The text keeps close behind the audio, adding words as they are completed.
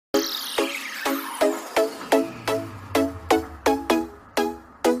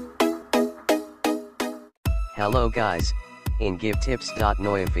Hello guys, in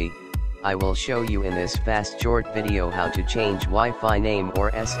Givetips.Wifi, I will show you in this fast short video how to change Wi-Fi name or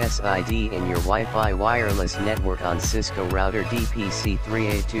SSID in your Wi-Fi wireless network on Cisco router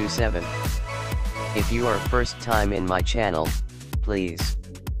DPC3827. If you are first time in my channel, please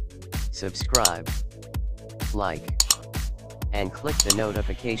subscribe, like, and click the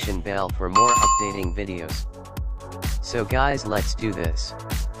notification bell for more updating videos. So guys, let's do this.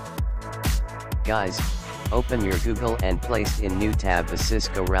 Guys, open your Google and place in new tab the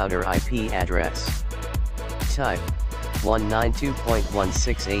Cisco router IP address. Type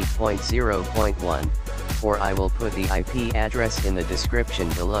 192.168.0.1, or I will put the IP address in the description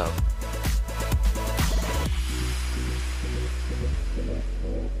below.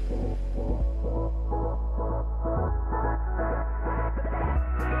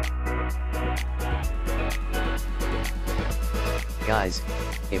 Guys,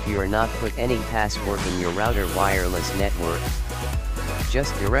 if you are not put any password in your router wireless network,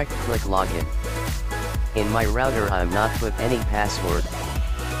 just direct click login. In my router I'm not put any password.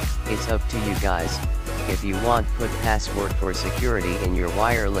 It's up to you guys. If you want put password for security in your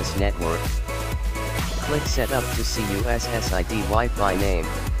wireless network, click set up to see SSID Wi-Fi name.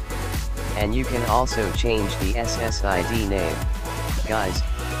 And you can also change the SSID name. Guys,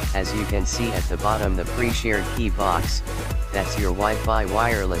 as you can see at the bottom the pre-shared key box, that's your Wi-Fi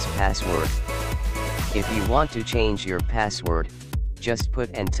wireless password. If you want to change your password, just put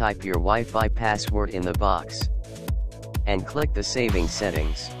and type your Wi-Fi password in the box. And click the saving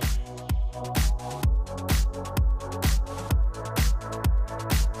settings.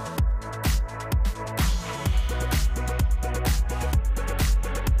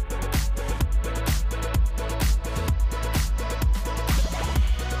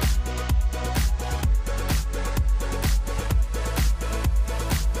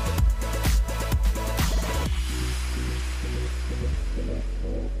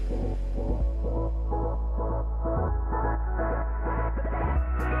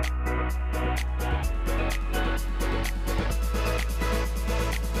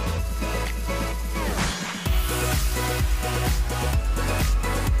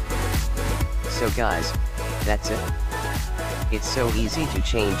 So guys, that's it. It's so easy to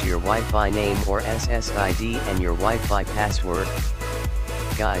change your Wi-Fi name or SSID and your Wi-Fi password.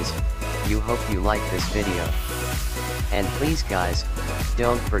 Guys, you hope you like this video. And please guys,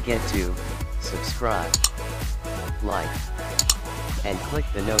 don't forget to subscribe, like, and click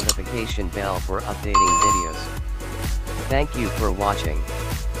the notification bell for updating videos. Thank you for watching.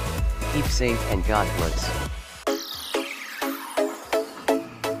 Keep safe and God bless.